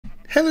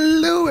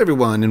Hello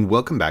everyone and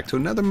welcome back to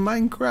another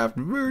Minecraft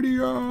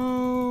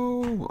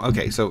video!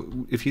 Okay, so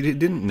if you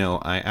didn't know,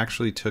 I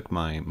actually took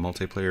my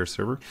multiplayer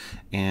server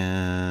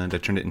and I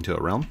turned it into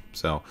a realm.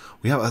 So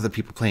we have other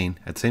people playing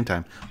at the same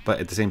time, but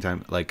at the same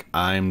time, like,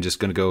 I'm just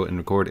going to go and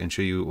record and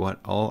show you what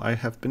all I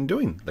have been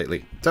doing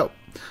lately. So,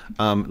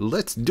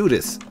 let's do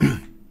this!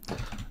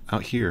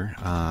 Out here,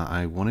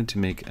 I wanted to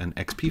make an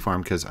XP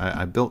farm because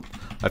I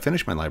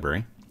finished my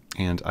library.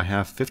 And I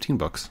have 15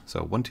 books, so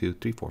 1, 2,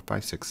 3, 4,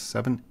 5, 6,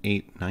 7,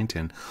 8, 9,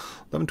 10,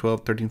 11,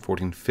 12, 13,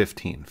 14,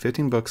 15.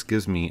 15 books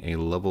gives me a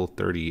level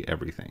 30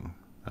 everything.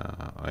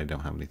 I don't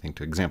have anything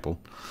to example.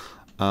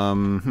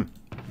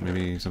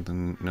 Maybe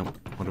something, nope,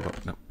 what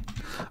about, no.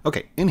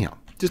 Okay, anyhow,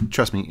 just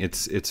trust me,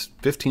 it's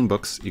 15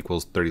 books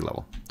equals 30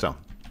 level, so.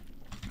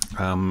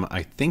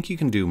 I think you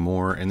can do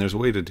more, and there's a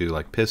way to do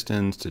like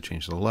pistons to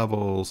change the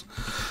levels.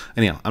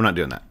 Anyhow, I'm not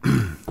doing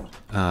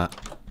that.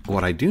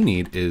 What I do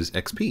need is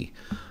XP.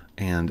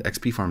 And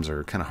XP farms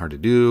are kind of hard to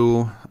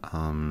do.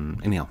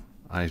 Anyhow,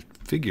 I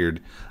figured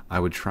I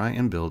would try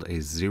and build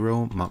a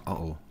zero mob.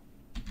 Uh-oh.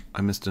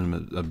 I missed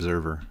an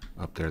observer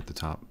up there at the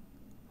top.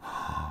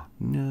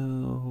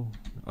 No.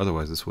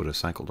 Otherwise, this would have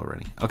cycled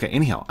already. Okay,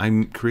 anyhow,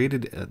 I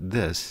created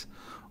this,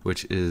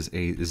 which is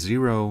a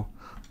zero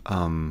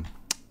mob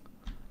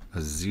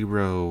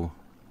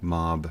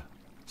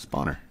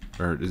spawner.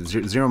 Or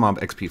zero mob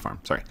XP farm,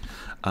 sorry.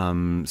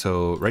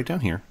 So right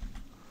down here.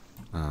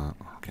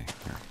 Okay,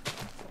 here.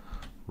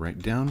 Right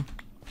down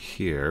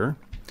here,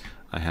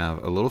 I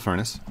have a little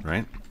furnace,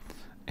 right?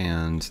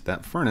 And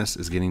that furnace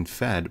is getting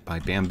fed by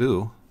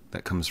bamboo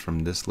that comes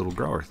from this little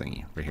grower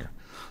thingy right here.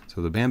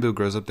 So the bamboo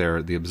grows up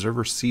there, the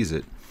observer sees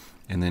it,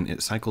 and then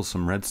it cycles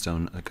some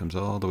redstone. It comes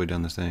all the way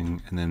down this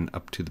thing and then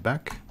up to the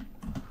back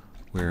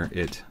where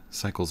it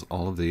cycles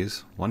all of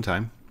these one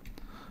time,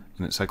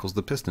 and it cycles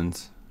the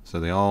pistons.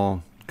 So they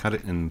all cut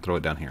it and throw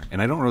it down here.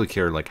 And I don't really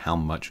care like how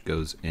much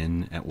goes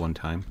in at one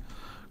time,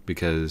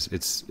 because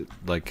it's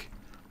like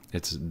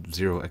it's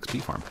zero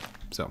XP farm.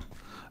 So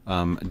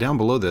down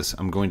below this,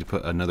 I'm going to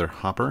put another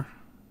hopper.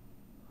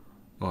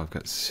 Oh, I've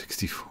got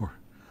 64.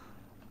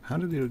 How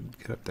did it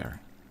get up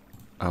there?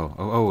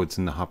 Oh, it's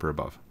in the hopper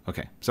above.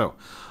 Okay, so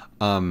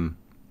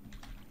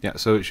yeah,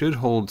 so it should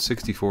hold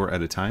 64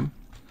 at a time.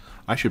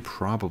 I should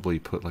probably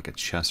put like a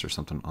chest or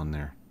something on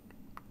there,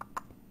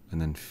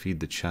 and then feed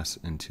the chest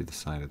into the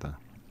side of the.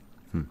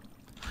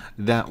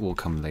 That will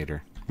come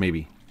later.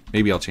 Maybe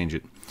I'll change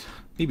it.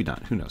 Maybe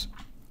not. Who knows?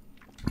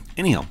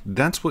 Anyhow,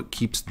 that's what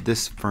keeps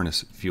this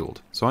furnace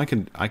fueled. So I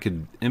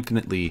could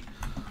infinitely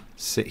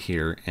sit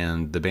here,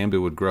 and the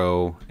bamboo would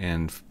grow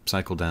and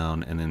cycle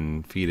down, and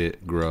then feed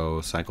it,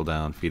 grow, cycle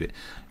down, feed it,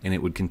 and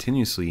it would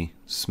continuously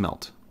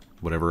smelt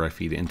whatever I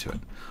feed into it.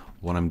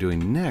 What I'm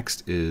doing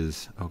next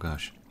is, oh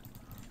gosh,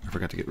 I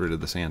forgot to get rid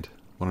of the sand.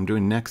 What I'm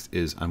doing next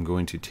is I'm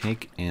going to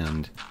take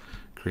and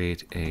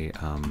create a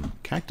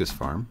cactus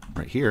farm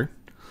right here.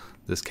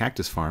 This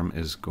cactus farm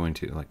is going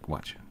to, like,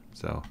 watch.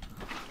 So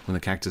when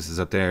the cactus is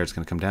up there, it's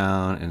going to come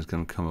down, and it's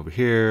going to come over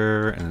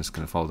here, and it's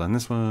going to fall down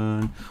this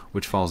one,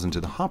 which falls into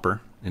the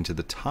hopper, into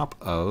the top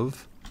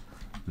of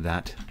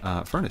that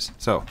furnace.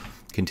 So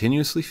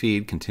continuously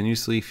feed,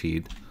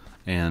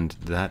 and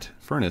that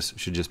furnace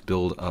should just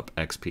build up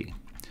XP.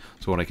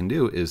 So what I can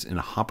do is, in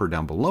a hopper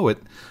down below it,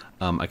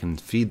 I can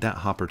feed that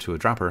hopper to a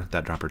dropper,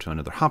 that dropper to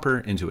another hopper,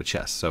 into a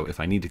chest. So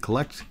if I need to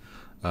collect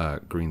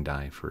green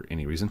dye for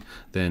any reason,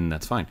 then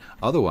that's fine.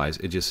 Otherwise,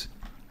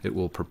 it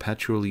will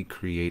perpetually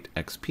create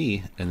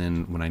XP, and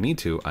then when I need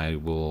to, I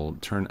will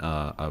turn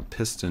a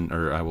piston,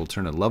 or I will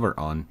turn a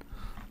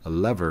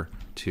lever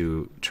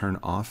to turn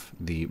off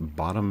the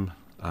bottom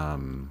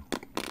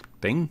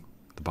thing,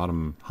 the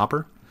bottom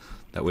hopper.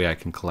 That way I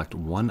can collect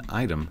one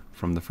item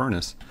from the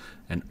furnace,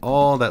 and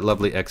all that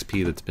lovely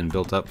XP that's been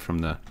built up from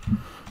the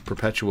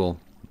perpetual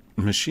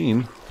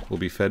machine will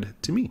be fed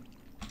to me.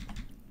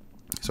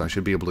 So I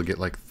should be able to get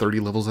like 30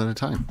 levels at a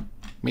time,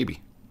 maybe.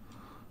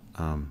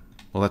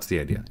 Well, that's the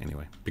idea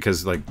anyway,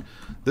 because like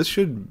this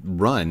should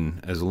run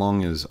as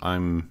long as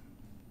I'm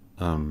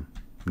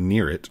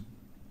near it,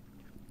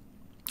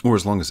 or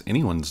as long as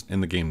anyone's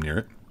in the game near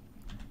it.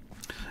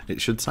 It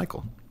should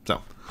cycle.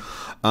 So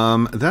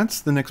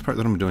that's the next part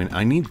that I'm doing.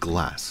 I need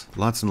glass,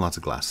 lots and lots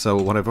of glass. So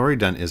what I've already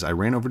done is I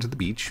ran over to the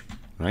beach,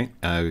 right?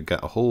 I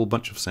got a whole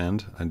bunch of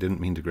sand. I didn't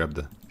mean to grab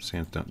the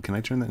sandstone. Can I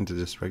turn that into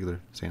just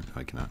regular sand?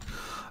 No, I cannot.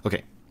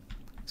 Okay,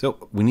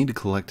 so we need to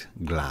collect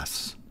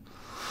glass.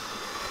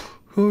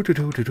 And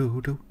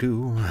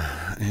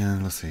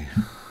let's see.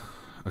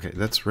 Okay,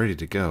 that's ready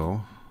to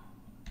go.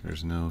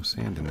 There's no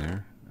sand in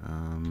there.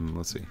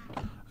 Let's see.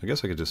 I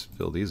guess I could just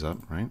fill these up,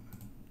 right?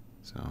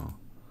 So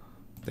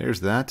there's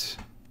that.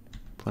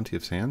 Plenty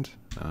of sand.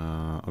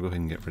 I'll go ahead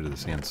and get rid of the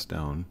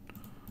sandstone.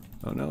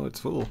 Oh no,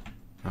 it's full.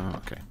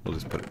 Okay, we'll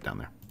just put it down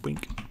there.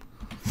 Blink.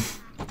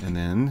 And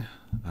then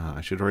I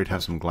should already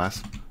have some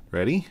glass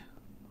ready.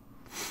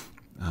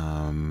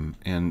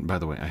 And by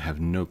the way, I have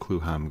no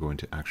clue how I'm going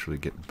to actually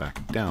get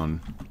back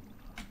down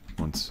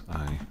once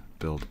I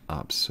build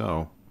up.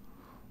 So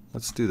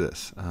let's do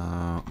this.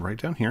 Right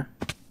down here.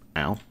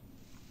 Ow.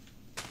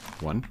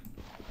 1.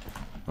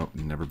 Oh,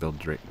 never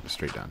build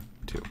straight down.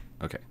 2.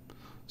 Okay.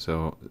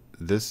 So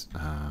this,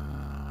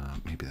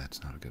 maybe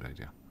that's not a good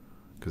idea.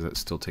 Because that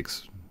still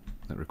takes,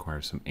 that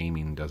requires some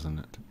aiming, doesn't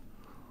it?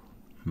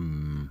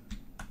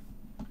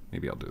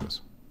 Maybe I'll do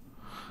this.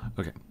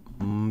 Okay.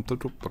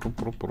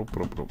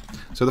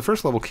 So the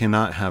first level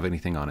cannot have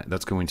anything on it.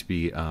 That's going to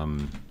be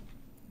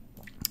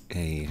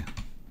a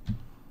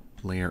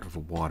layer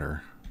of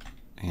water.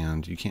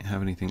 And you can't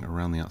have anything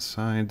around the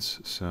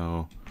outsides,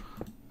 so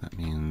that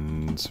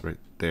means right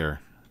there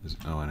is,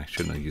 oh, and I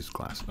shouldn't have used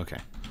glass. Okay.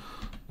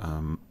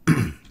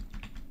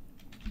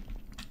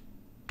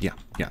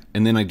 Yeah.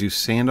 And then I do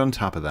sand on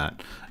top of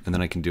that, and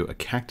then I can do a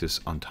cactus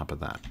on top of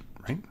that,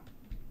 right?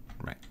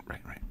 Right.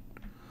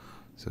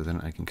 So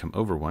then I can come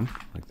over one,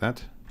 like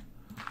that,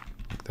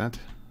 like that,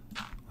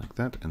 like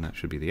that, and that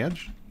should be the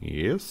edge.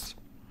 Yes.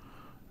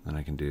 Then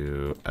I can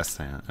do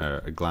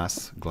a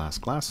glass.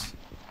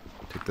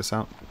 Take this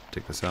out,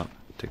 take this out,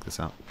 take this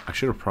out. I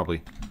should have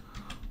probably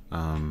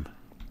done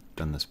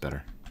this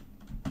better.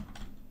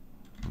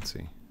 Let's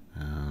see.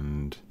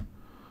 And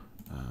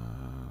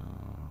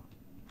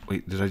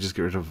wait, did I just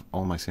get rid of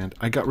all my sand?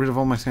 I got rid of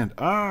all my sand.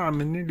 Ah,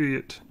 I'm an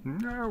idiot.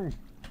 No.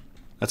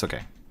 That's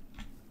okay.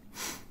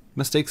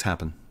 Mistakes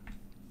happen.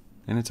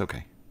 And it's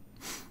okay.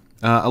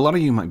 A lot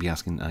of you might be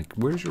asking, like,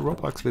 where's your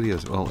Roblox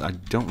videos? Well, I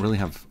don't really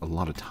have a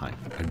lot of time.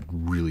 I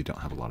really don't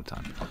have a lot of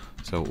time.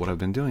 So what I've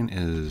been doing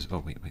is... Oh,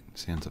 wait.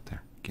 Sand's up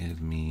there.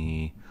 Give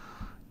me...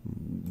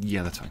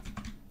 Yeah, that's fine.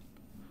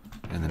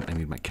 And then I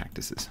need my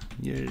cactuses.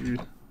 Yay.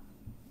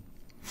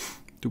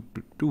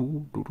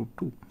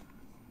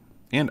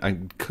 And I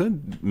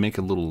could make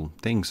a little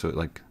thing so it,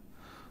 like,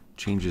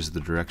 changes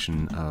the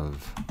direction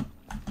of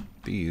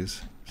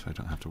these. So I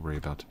don't have to worry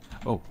about...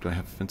 Oh, do I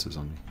have fences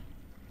on me?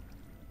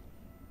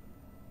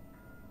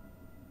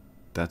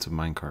 That's a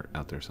minecart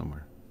out there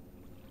somewhere.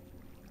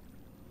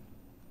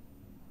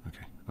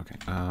 Okay.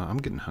 I'm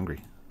getting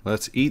hungry.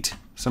 Let's eat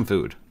some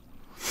food.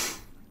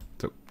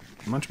 So,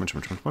 munch.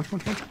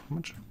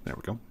 There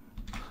we go.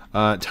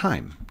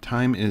 Time.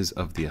 Time is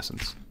of the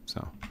essence.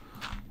 So,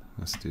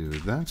 let's do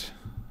that.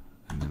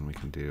 And then we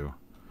can do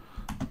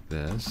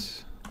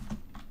this.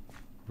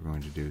 We're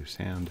going to do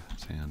sand.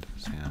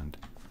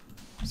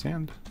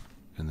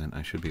 And then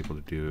I should be able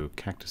to do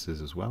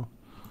cactuses as well.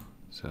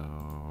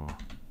 So...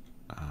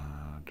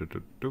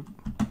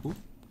 Ooh,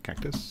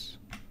 cactus.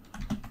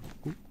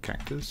 Ooh,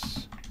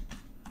 cactus.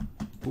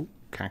 Ooh,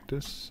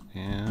 cactus.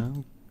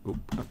 And ooh,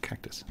 oh,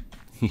 cactus.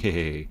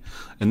 Yay.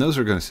 And those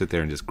are going to sit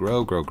there and just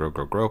grow.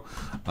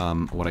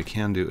 What I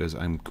can do is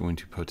I'm going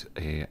to put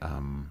a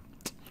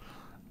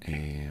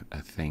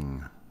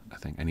thing.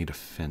 I need a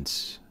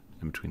fence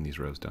in between these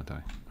rows, don't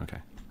I? Okay.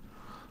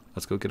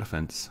 Let's go get a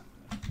fence.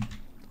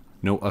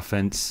 No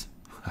offense.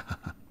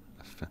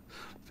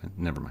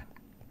 Never mind.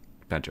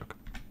 Bad joke.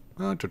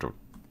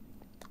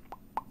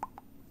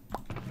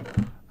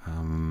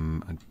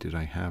 Did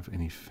I have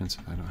any fence?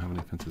 I don't have any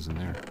fences in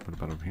there. What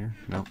about over here?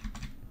 No.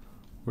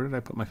 Where did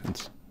I put my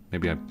fence?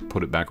 Maybe I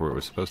put it back where it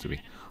was supposed to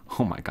be.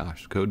 Oh my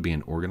gosh, code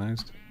being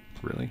organized?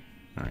 Really?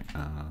 Alright,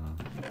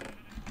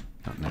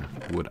 not in there.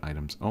 Wood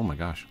items. Oh my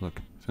gosh, look,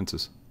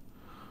 fences.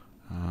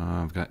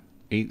 I've got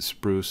 8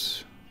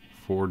 spruce,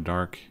 4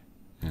 dark,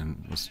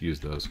 and let's use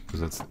those,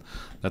 because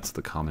that's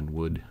the common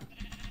wood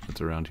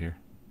that's around here.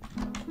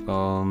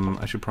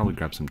 I should probably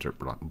grab some dirt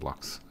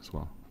blocks as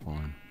well while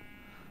I'm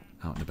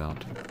out and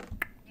about.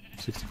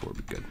 64 would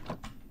be good.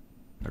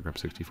 Did I grab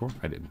 64?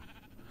 I did.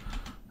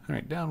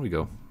 Alright, down we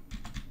go.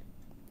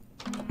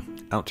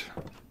 Out.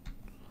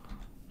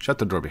 Shut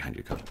the door behind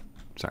you, code.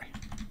 Sorry.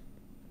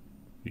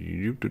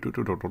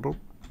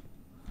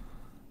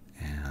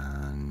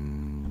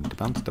 And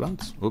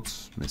bounce.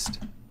 Oops, missed.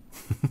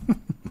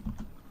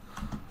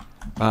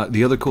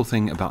 The other cool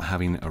thing about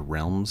having a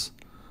realms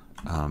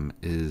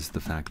is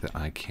the fact that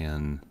I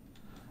can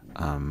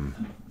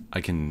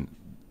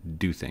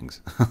do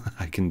things.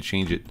 I can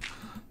change it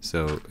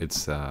so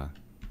it's the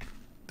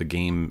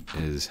game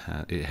is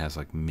it has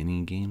like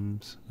mini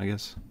games, I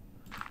guess.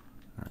 All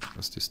right,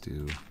 let's just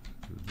do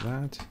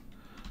that,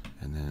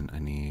 and then I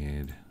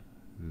need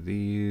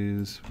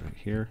these right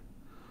here,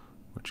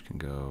 which can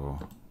go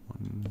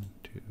 1,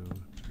 2,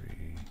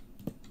 3,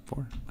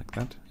 4 like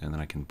that, and then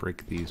I can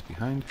break these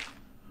behind.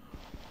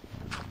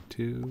 1,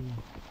 2,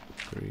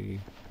 3,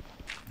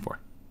 4.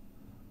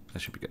 That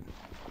should be good.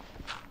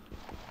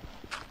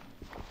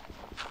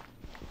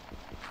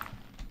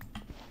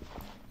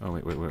 Oh,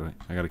 wait.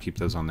 I gotta keep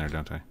those on there,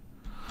 don't I?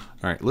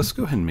 Alright, let's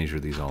go ahead and measure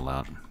these all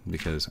out,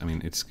 because, I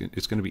mean, it's going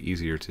to be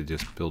easier to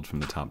just build from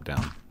the top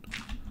down.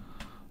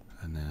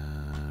 And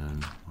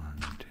then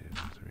 1, 2,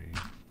 3,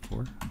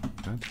 4.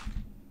 That.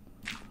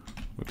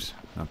 Whoops,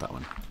 not that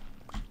one.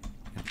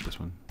 Yep, this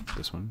one.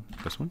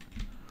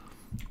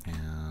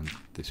 And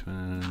this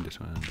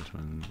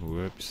one.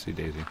 Whoopsie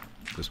daisy.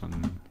 This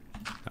one,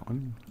 that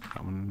one.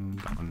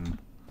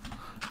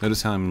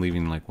 Notice how I'm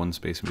leaving like one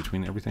space in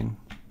between everything?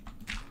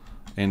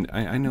 And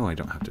I know I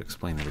don't have to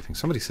explain everything.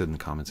 Somebody said in the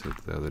comments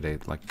the other day,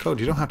 like, Code,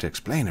 you don't have to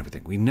explain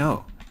everything. We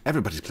know.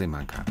 everybody's playing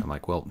Minecraft. I'm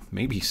like, well,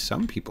 maybe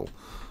some people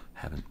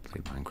haven't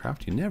played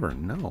Minecraft. You never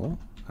know.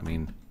 I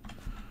mean,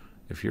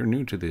 if you're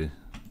new to the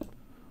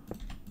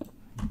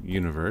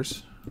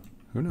universe,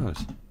 who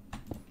knows?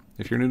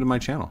 If you're new to my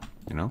channel,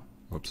 you know?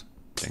 Whoops,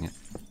 dang it.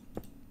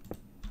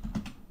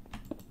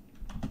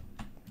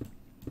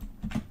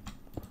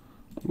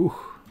 Ooh.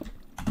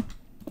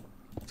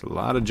 It's a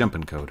lot of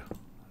jumping code.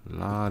 A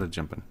lot of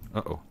jumping.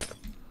 Uh-oh.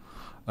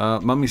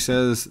 Mummy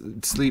says,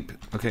 sleep.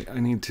 Okay, I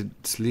need to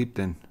sleep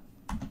then.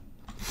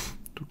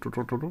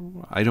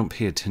 I don't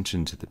pay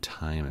attention to the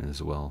time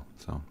as well,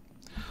 so.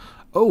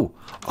 Oh!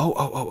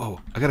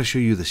 I gotta show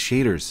you the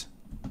shaders.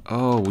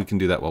 Oh, we can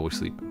do that while we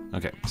sleep.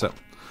 Okay, so,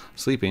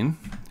 sleeping.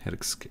 Hit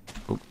escape.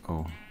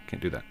 Oh,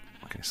 can't do that.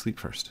 Okay, sleep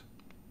first.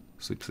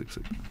 Sleep.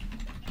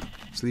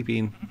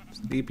 Sleeping.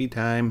 Sleepy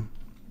time.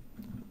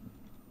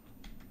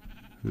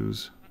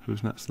 Who's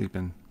not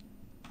sleeping?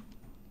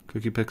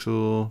 Cookie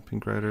Pixel,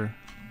 Pink Rider.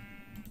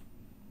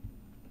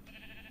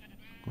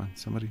 Come on,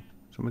 somebody,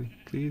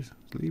 please,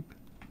 sleep.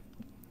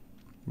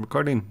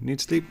 Recording, need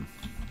sleep.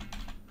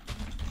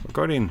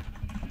 Recording,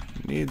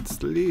 need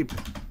sleep.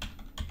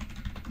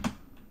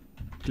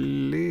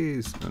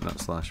 Please, no, not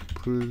slash,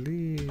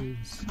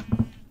 please.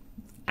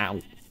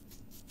 Ow.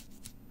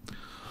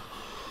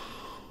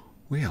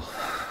 Well,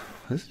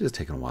 this is just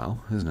taking a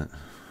while, isn't it?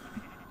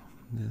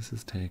 This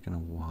is taking a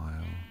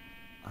while.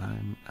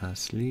 I'm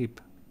asleep.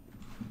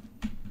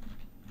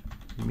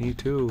 Me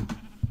too.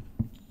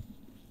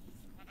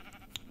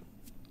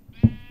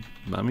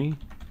 Mommy?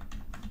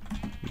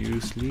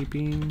 You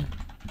sleeping?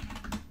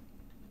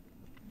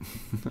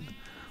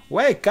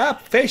 Wake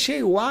up,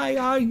 fishy! Why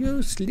are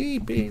you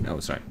sleeping? Oh,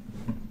 sorry.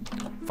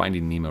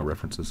 Finding Nemo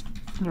references.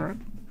 Alright.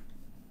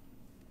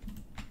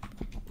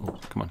 Oh,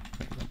 come on.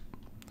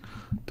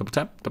 Double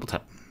tap, double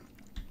tap.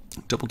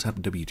 Double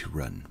tap W to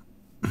run.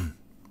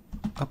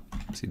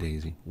 Upsy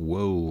daisy.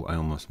 Whoa, I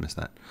almost missed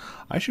that.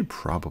 I should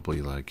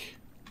probably, like...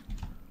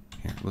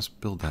 Here, let's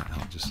build that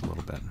out just a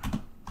little bit.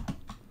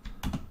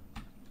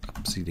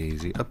 Upsy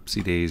daisy,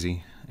 upsy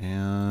daisy.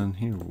 And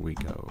here we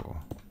go.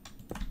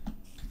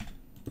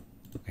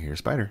 I hear a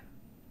spider.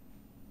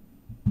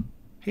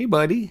 Hey,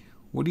 buddy.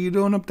 What are you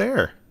doing up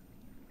there?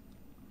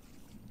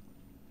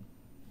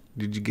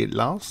 Did you get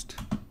lost?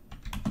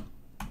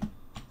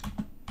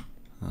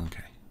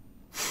 Okay.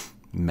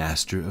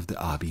 Master of the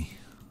obby.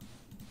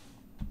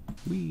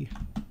 Wee.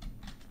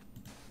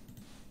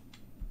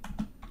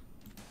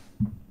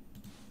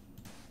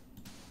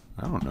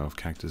 I don't know if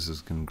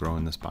cactuses can grow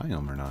in this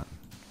biome or not.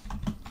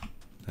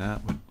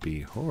 That would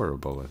be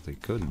horrible if they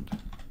couldn't.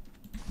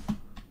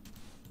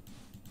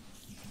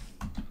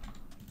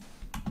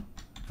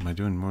 Am I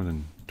doing more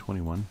than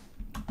 21?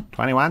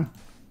 21?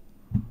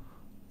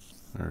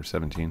 Or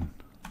 17?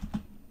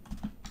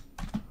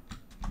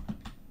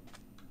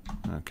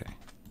 Okay.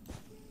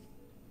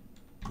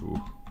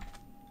 Ooh.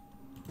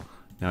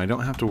 Now I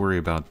don't have to worry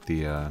about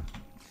the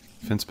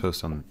fence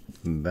post on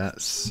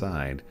that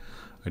side.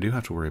 I do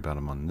have to worry about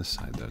them on this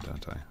side though,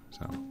 don't I?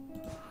 So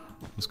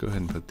let's go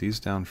ahead and put these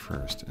down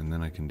first, and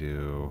then I can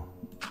do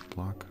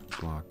block,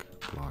 block,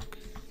 block.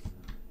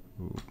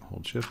 Ooh,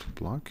 hold shift,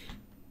 block.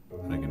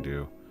 And I can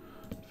do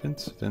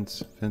fence,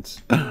 fence,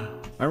 fence.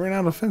 I ran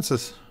out of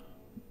fences.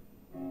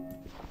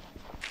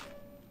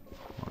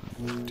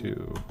 1,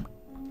 2,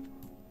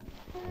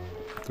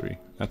 3.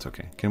 That's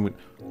okay. Can we?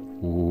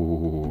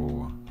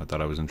 Ooh, I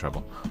thought I was in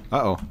trouble.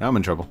 Uh-oh, now I'm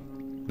in trouble.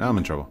 Now I'm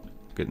in trouble.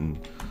 Getting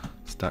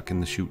stuck in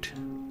the chute.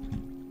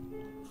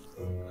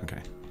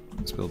 Okay,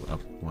 let's build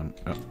up one.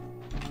 Oh.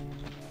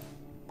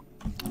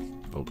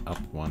 Build up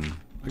one.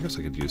 I guess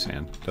I could use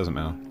sand. Doesn't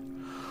matter.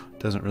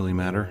 Doesn't really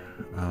matter.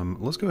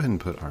 Let's go ahead and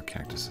put our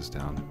cactuses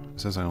down.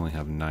 It says I only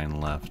have 9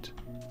 left.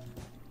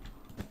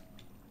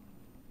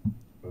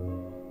 I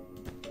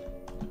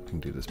can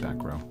do this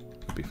back row.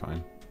 That'd be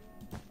fine.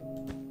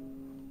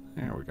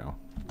 There we go.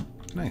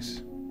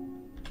 Nice.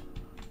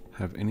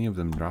 Have any of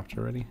them dropped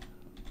already?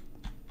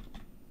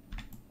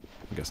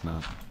 I guess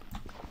not.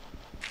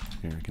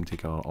 Here, I can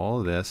take out all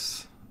of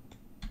this.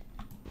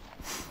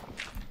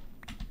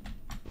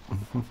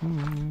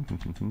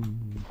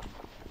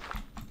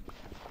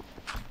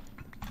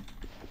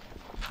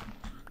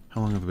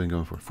 How long have I been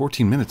going for?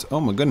 14 minutes. Oh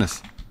my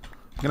goodness.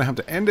 I'm gonna have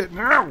to end it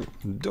now.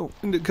 Don't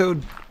end it,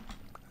 code.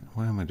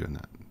 Why am I doing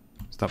that?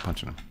 Stop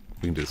punching him.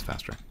 We can do this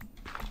faster.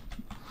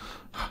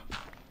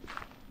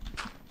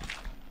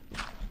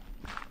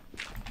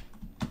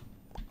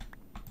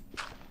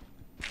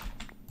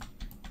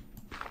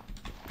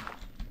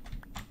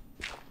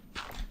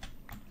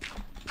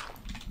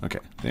 Okay,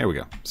 there we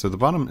go. So the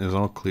bottom is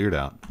all cleared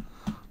out.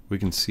 We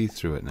can see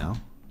through it now.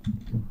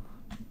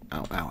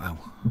 Ow, ow, ow.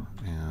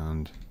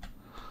 And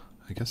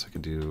I guess I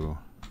could do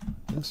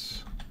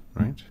this,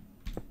 right?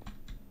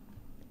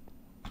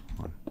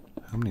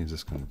 How many is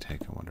this going to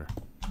take, I wonder?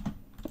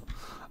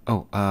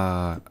 Oh,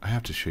 I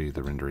have to show you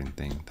the rendering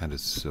thing. That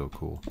is so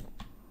cool.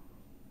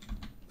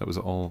 That was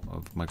all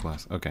of my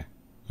glass. Okay,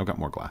 I've got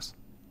more glass.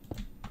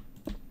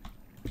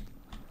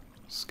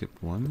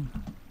 Skip one.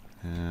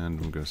 And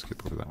I'm going to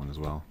skip over that one as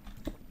well.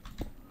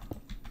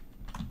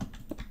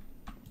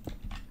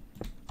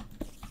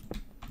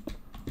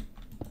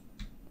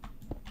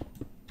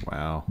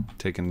 Wow,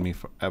 taking me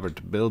forever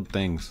to build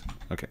things.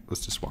 Okay,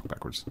 let's just walk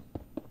backwards.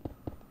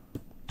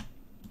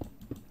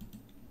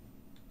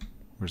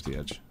 Where's the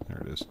edge? There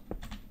it is.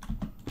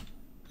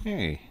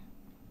 Hey.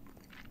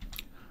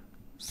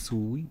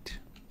 Sweet.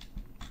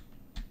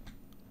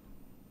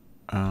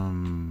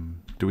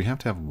 Do we have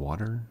to have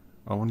water?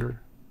 I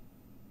wonder.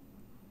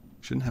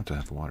 Shouldn't have to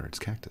have water. It's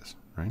cactus,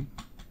 right?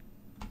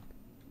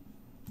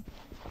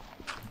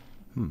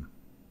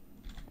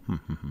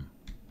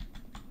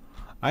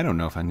 I don't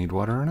know if I need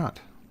water or not.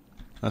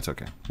 That's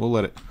okay. We'll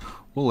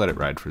let it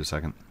ride for a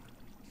second.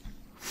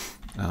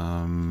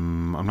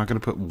 I'm not going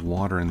to put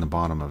water in the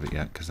bottom of it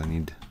yet because I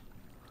need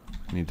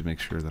to make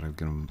sure that I get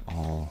them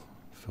all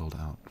filled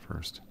out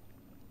first.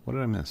 What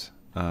did I miss?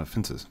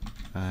 Fences.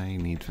 I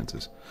need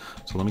fences.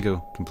 So let me go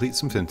complete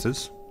some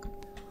fences.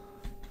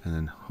 And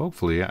then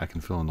hopefully I can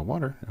fill in the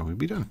water and we'll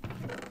be done.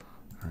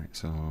 Alright,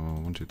 so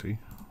 1, 2, 3.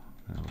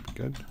 That'll be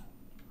good.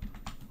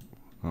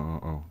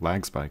 Oh,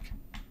 lag spike.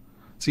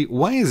 See,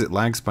 why is it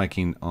lag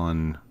spiking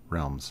on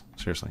realms?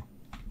 Seriously.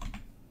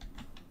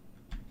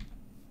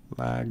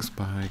 Lag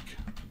spike.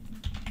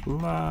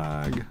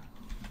 Lag.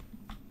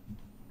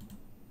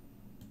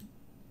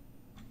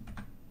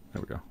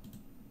 There we go.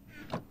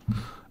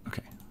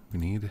 Okay, we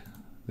need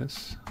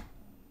this.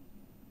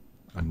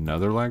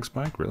 Another lag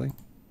spike, really?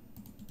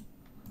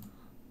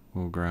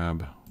 We'll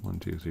grab 1,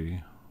 2,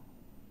 3,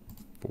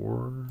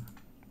 4,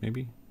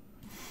 maybe?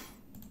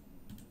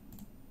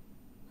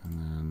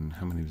 And then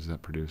how many does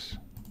that produce?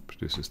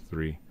 Produces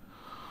 3.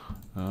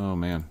 Oh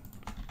man,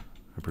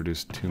 I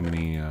produced too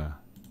many. Oh,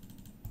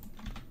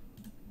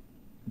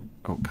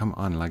 come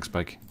on, lag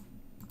spike.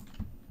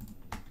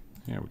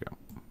 There we go.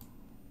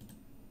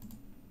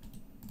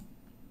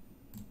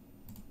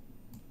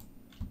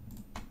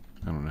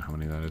 I don't know how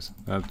many that is.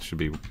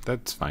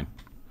 That's fine.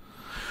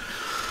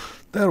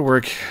 That'll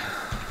work.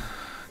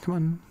 Come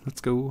on, let's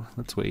go.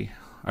 Let's weigh.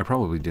 I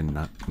probably did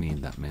not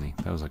need that many.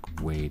 That was like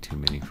way too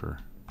many for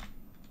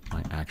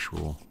my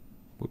actual,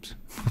 whoops,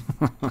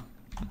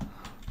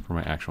 for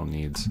my actual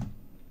needs.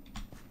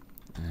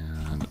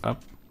 And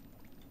up,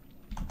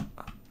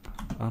 up,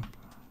 up.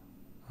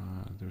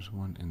 There's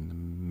one in the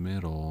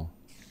middle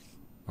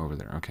over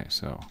there. Okay,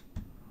 so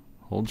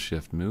hold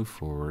shift, move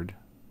forward,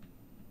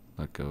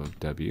 let go of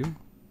W,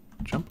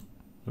 jump,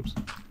 oops,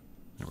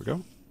 there we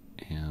go,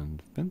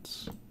 and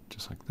fence,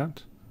 just like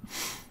that,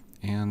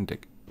 and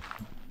dig.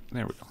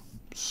 There we go.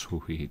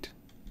 Sweet.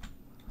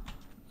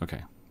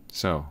 Okay,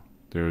 so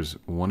there's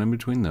one in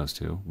between those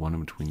two, one in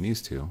between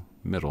these two,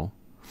 middle.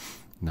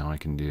 Now I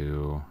can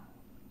do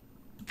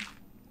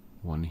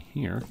one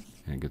here,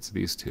 and it gets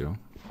these two.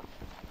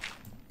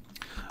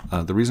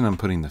 The reason I'm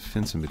putting the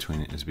fence in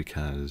between it is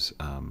because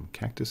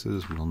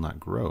cactuses will not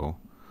grow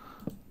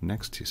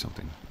next to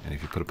something. And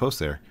if you put a post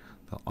there,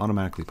 they'll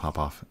automatically pop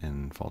off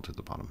and fall to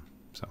the bottom.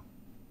 So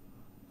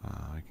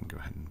I can go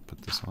ahead and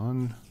put this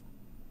on,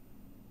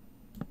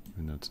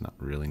 even though it's not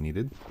really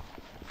needed.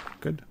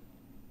 Good.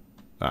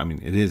 I mean,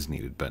 it is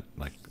needed, but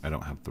like I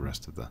don't have the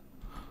rest of the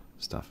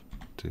stuff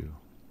to...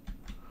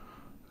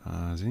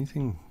 is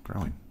anything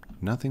growing?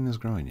 Nothing is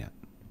growing yet.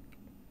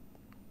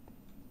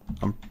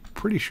 I'm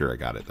pretty sure I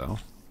got it, though.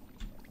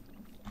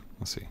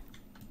 Let's see.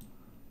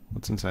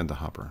 What's inside the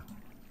hopper?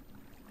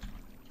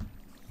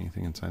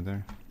 Anything inside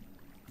there?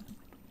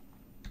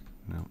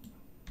 No.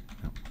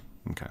 No.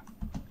 Okay.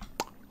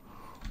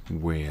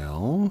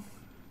 Well,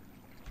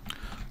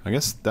 I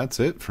guess that's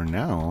it for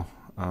now.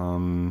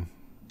 Can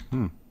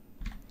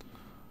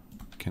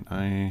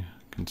I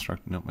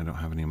construct... Nope, I don't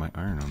have any of my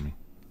iron on me. I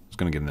was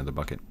going to get another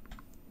bucket.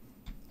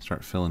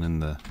 Start filling in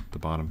the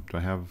bottom. Do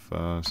I have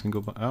a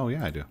single... Oh,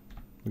 yeah, I do.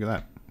 Look at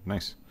that.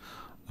 Nice.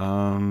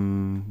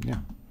 Yeah.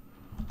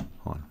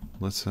 Hold on.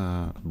 Let's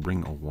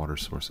bring a water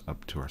source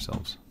up to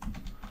ourselves.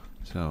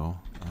 So,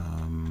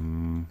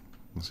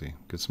 let's see.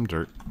 Get some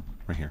dirt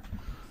right here.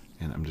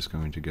 And I'm just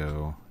going to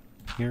go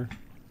here,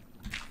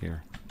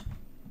 here,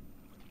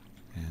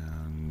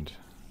 and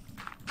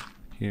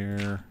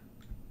here,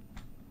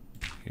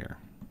 here,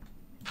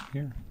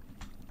 here,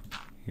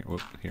 here,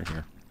 whoop, here,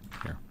 here,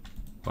 here.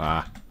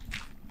 Wow.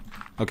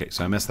 Okay,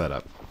 so I messed that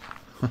up.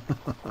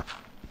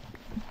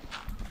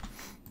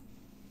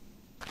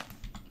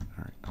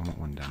 Alright, I want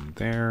one down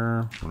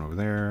there, one over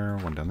there,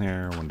 one down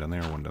there, one down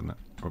there, one down there.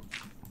 Oh,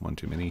 one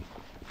too many.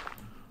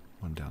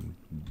 One down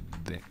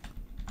there.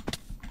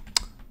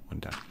 One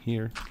down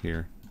here,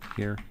 here,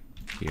 here,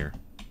 here,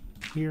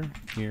 here,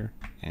 here,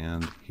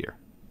 and here.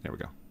 There we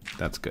go.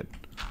 That's good.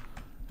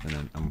 And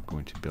then I'm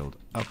going to build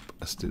up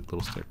a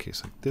little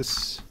staircase like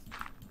this.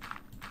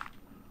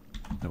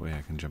 That way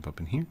I can jump up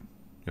in here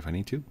if I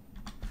need to.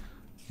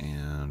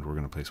 And we're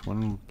going to place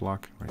one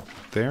block right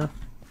there.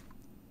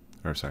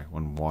 Or sorry,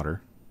 one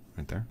water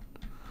right there.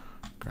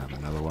 Grab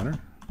another water.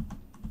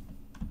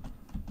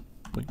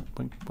 Blink,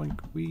 blink, blink,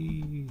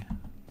 wee.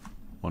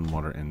 One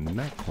water in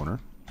that corner.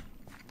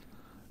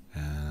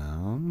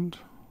 And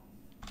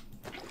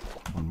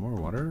one more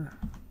water.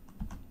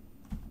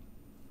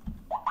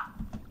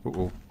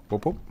 Oh,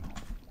 whoop, whoop.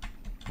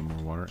 One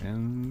more water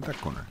in that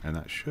corner. And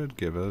that should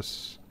give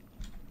us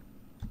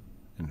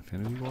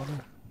Infinity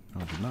water?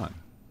 No, I did not.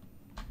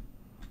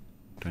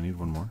 Do I need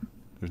one more?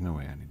 There's no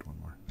way I need one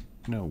more.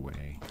 No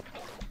way.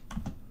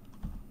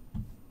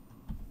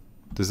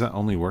 Does that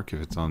only work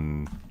if it's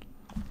on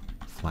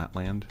flat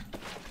land?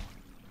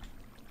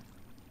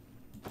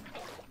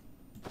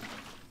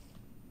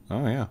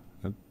 Oh yeah,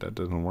 that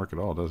doesn't work at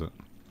all, does it?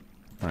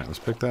 Alright, let's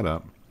pick that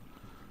up.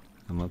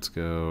 And let's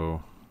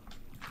go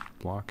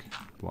block,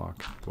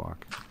 block,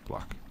 block,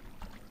 block.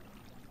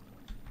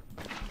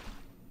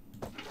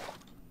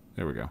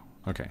 There we go.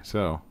 Okay,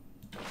 so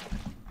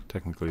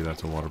technically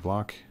that's a water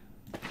block.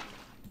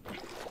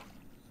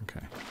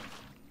 Okay.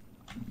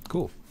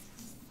 Cool.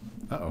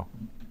 Uh-oh.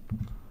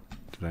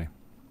 Did I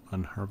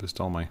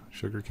unharvest all my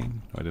sugar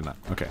cane? No, I did not.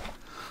 Okay.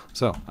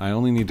 So I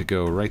only need to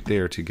go right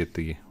there to get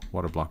the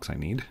water blocks I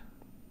need.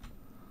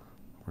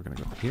 We're going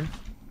to go here.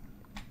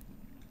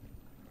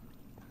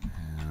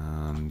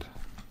 And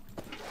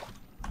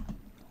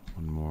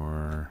one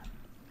more.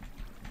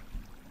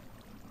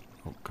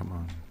 Oh, come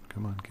on.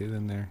 Come on, get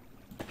in there.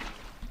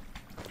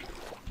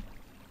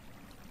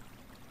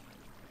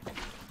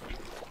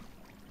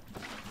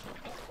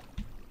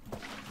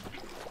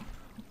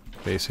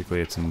 Basically,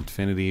 it's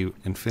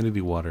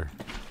infinity water.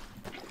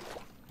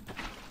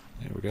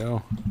 There we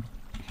go.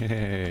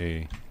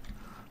 Yay!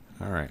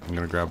 All right, I'm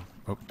gonna grab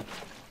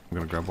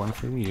one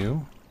from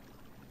you.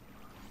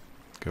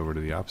 Go over to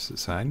the opposite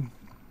side.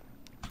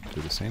 Do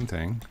the same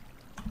thing.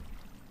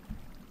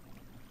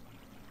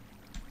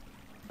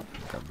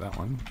 Grab that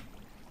one.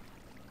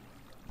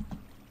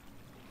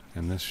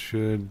 And this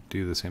should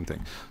do the same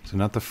thing. So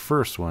not the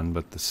first one,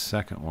 but the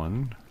second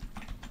one.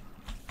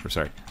 Or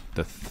sorry,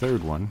 the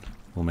third one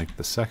will make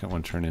the second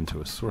one turn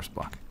into a source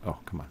block. Oh,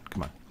 come on,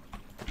 come on.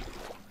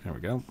 There we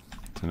go.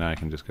 So now I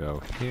can just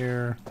go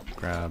here,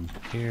 grab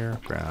here,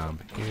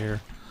 grab here,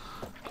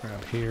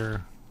 grab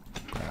here,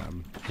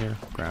 grab here,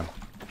 grab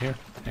here,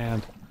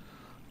 and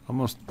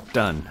almost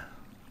done.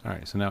 All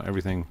right, so now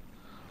everything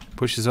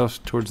pushes us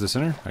towards the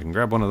center. I can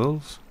grab one of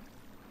those,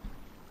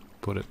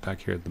 put it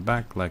back here at the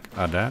back like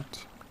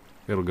that.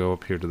 It'll go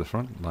up here to the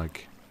front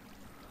like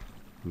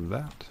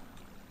that,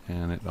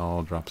 and it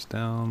all drops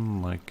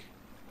down like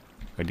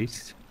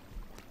this,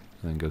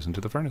 and then goes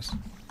into the furnace.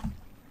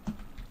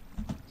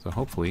 So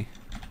hopefully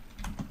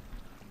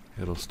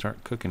it'll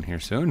start cooking here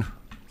soon,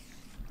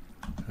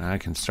 and I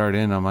can start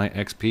in on my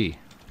XP.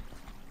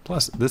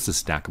 Plus, this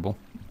is stackable.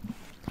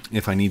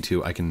 If I need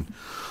to, I can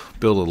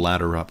build a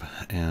ladder up,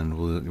 and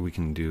we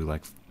can do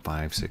like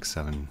 5, 6,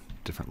 7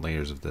 different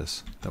layers of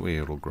this. That way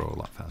it'll grow a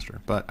lot faster.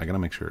 But I gotta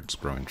make sure it's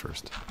growing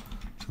first.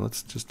 So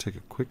let's just take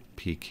a quick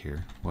peek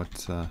here.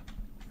 What's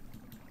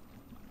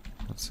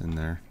in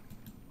there?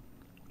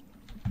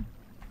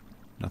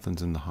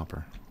 Nothing's in the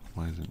hopper.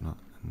 Why is it not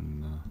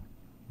in the...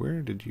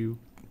 Where did you...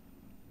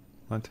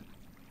 What?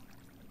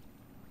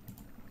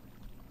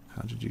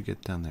 How did you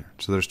get down there?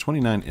 So there's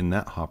 29 in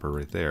that hopper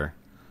right there,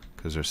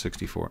 because there's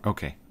 64.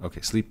 Okay,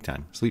 okay, sleep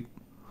time. Sleep.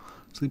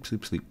 Sleep,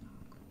 sleep, sleep.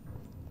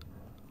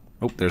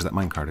 Oh, there's that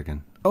minecart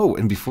again. Oh,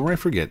 and before I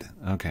forget...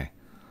 Okay.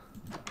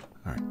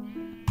 Alright.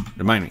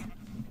 Remind me.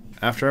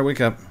 After I wake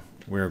up,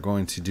 we're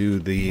going to do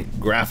the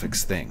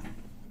graphics thing.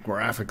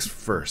 Graphics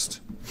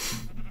first.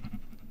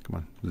 Come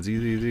on.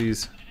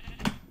 Z's.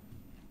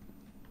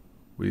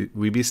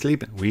 We be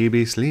sleeping. We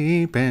be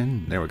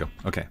sleeping. There we go.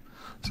 Okay.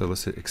 So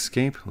let's hit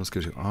escape. Let's go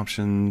to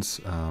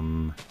options.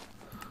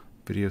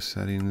 Video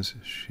settings.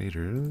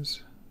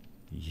 Shaders.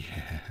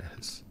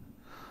 Yes.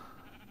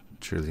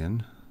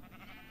 Trillion.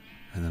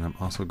 And then I'm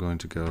also going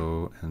to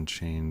go and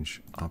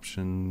change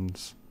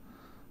options.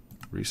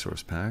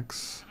 Resource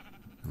packs.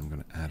 And I'm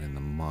going to add in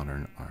the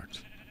modern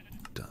art.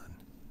 Done.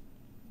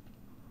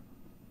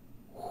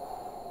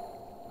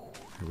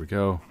 Here we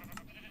go.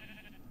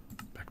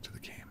 Back to the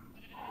game.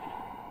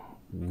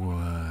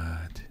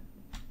 What?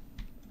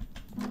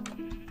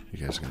 You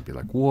guys are going to be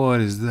like,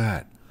 what is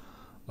that?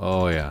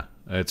 Oh yeah,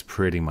 it's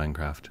pretty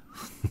Minecraft.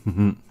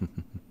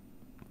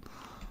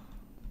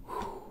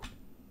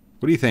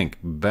 What do you think?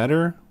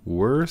 Better?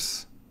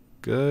 Worse?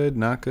 Good?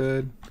 Not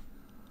good?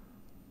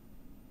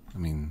 I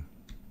mean,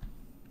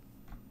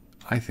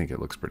 I think it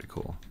looks pretty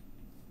cool.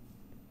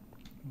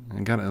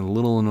 It got a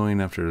little annoying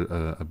after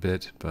a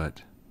bit,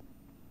 but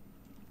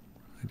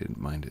I didn't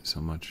mind it so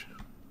much.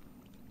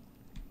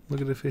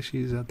 Look at the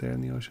fishies out there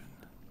in the ocean.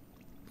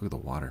 Look at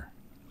the water.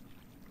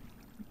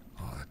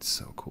 Oh, that's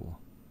so cool.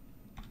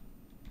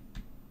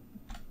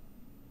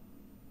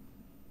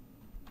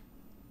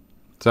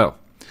 So,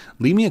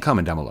 leave me a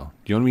comment down below.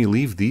 Do you want me to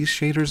leave these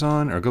shaders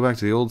on or go back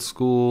to the old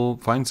school,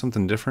 find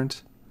something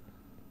different?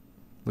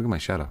 Look at my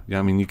shadow. Yeah,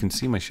 I mean, you can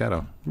see my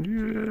shadow.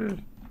 Yeah.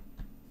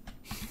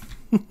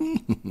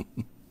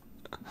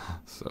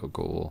 So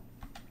cool.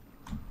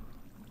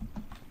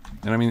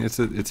 And I mean, it's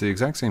the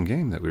exact same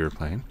game that we were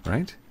playing,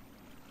 right?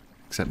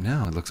 Except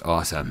now it looks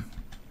awesome.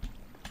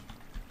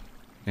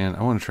 And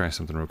I want to try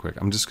something real quick.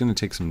 I'm just going to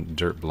take some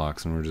dirt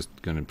blocks and we're just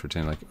going to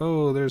pretend like,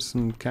 oh, there's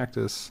some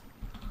cactus.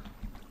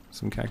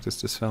 Some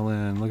cactus just fell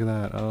in. Look at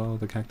that. Oh,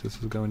 the cactus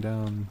is going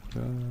down.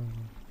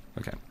 Oh.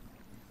 Okay.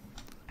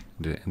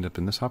 Did it end up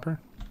in this hopper?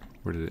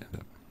 Where did it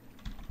end up?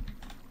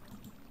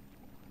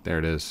 There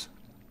it is.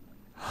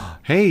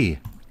 Hey!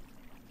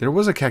 There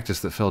was a cactus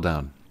that fell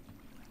down.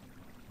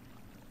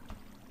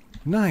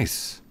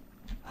 Nice!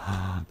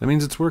 That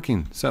means it's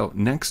working. So,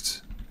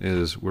 next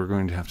is we're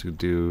going to have to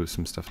do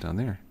some stuff down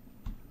there.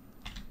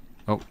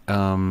 Oh,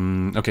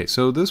 okay,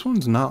 so this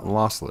one's not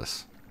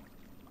lossless.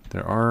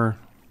 There are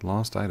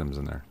lost items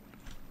in there.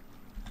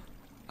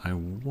 I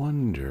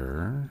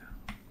wonder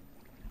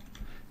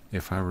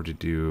if I were to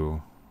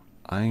do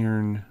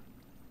iron,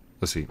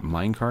 let's see,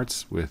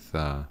 minecarts with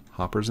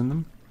hoppers in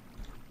them,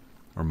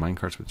 or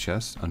minecarts with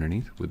chests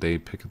underneath, would they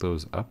pick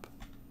those up?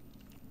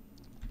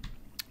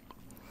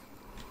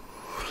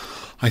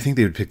 I think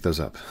they would pick those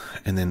up,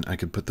 and then I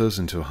could put those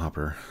into a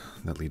hopper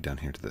that lead down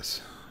here to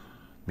this.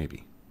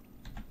 Maybe.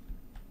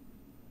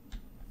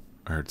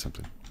 I heard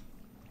something.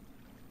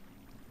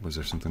 Was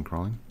there something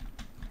crawling?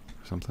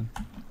 Or something?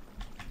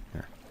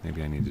 Here,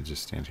 maybe I need to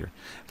just stand here.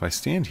 If I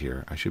stand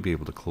here, I should be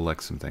able to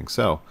collect some things.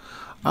 So,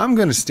 I'm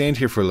going to stand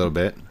here for a little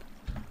bit,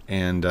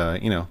 and,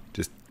 you know,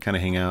 just kind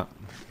of hang out,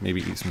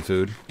 maybe eat some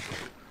food.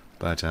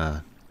 But,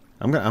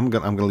 I'm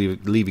gonna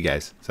leave you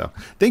guys. So,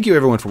 thank you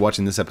everyone for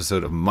watching this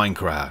episode of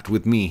Minecraft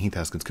with me, Heath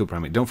Haskins,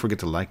 Co-Primate. Don't forget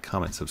to like,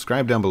 comment,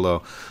 subscribe down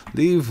below.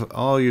 Leave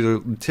all your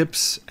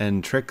tips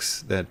and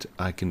tricks that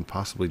I can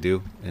possibly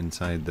do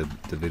inside the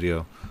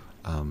video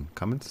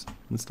comments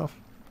and stuff,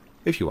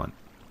 if you want.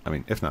 I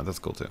mean, if not, that's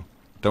cool too.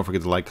 Don't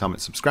forget to like,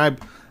 comment,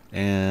 subscribe,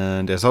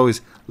 and as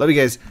always, love you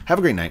guys. Have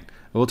a great night.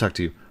 We'll talk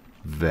to you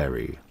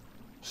very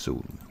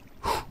soon.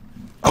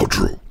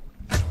 Outro.